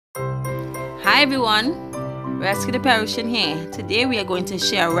Hi everyone, Rescue the Perussian here. Today we are going to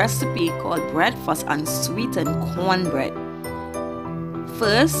share a recipe called breakfast unsweetened cornbread.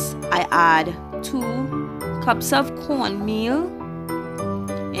 First, I add 2 cups of cornmeal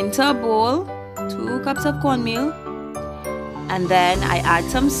into a bowl, 2 cups of cornmeal, and then I add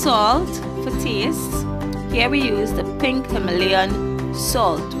some salt for taste. Here we use the pink Himalayan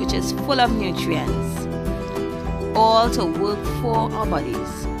salt, which is full of nutrients, all to work for our bodies.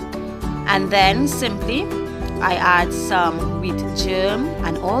 And then simply I add some wheat germ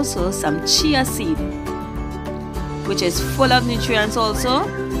and also some chia seed, which is full of nutrients also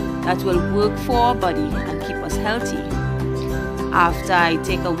that will work for our body and keep us healthy. After I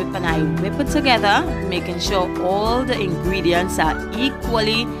take a whip and I whip it together, making sure all the ingredients are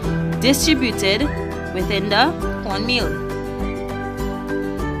equally distributed within the cornmeal.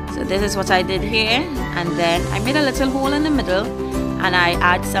 So this is what I did here, and then I made a little hole in the middle and I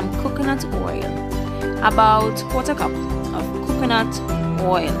add some coconut oil, about 1/4 cup of coconut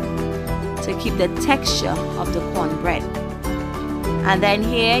oil to keep the texture of the cornbread. And then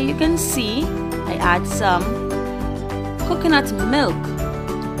here you can see I add some coconut milk.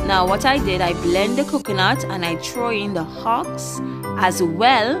 Now what I did, I blend the coconut and I throw in the husks as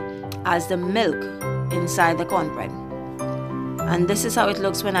well as the milk inside the cornbread. And this is how it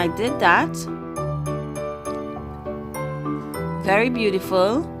looks when I did that. Very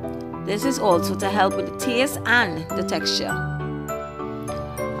beautiful. This is also to help with the taste and the texture.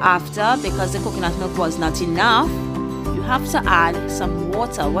 After, because the coconut milk was not enough, you have to add some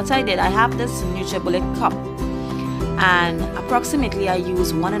water. What I did, I have this NutriBullet cup, and approximately I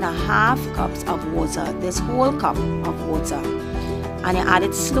use 1.5 cups of water, this whole cup of water, and I add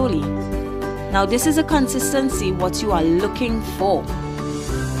it slowly. Now this is a consistency what you are looking for,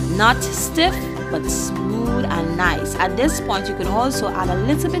 not stiff but smooth and nice. At this point you can also add a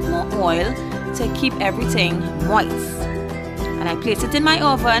little bit more oil to keep everything moist. And I place it in my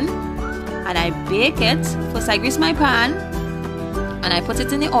oven and I bake it. First I grease my pan and I put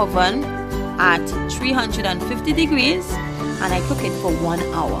it in the oven at 350 degrees and I cook it for 1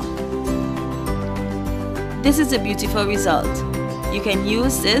 hour. This is a beautiful result. You can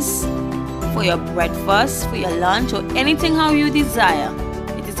use this for your breakfast, for your lunch, or anything how you desire.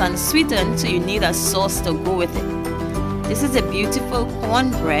 It is unsweetened, so you need a sauce to go with it. This is a beautiful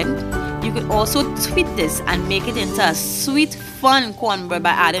cornbread. You could also tweak this and make it into a sweet, fun cornbread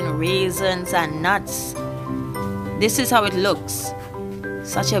by adding raisins and nuts. This is how it looks.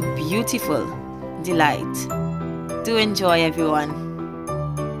 Such a beautiful delight. Do enjoy, everyone.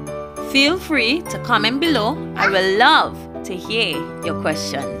 Feel free to comment below. I will love to hear your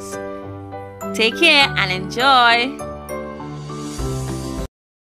questions. Take care and enjoy.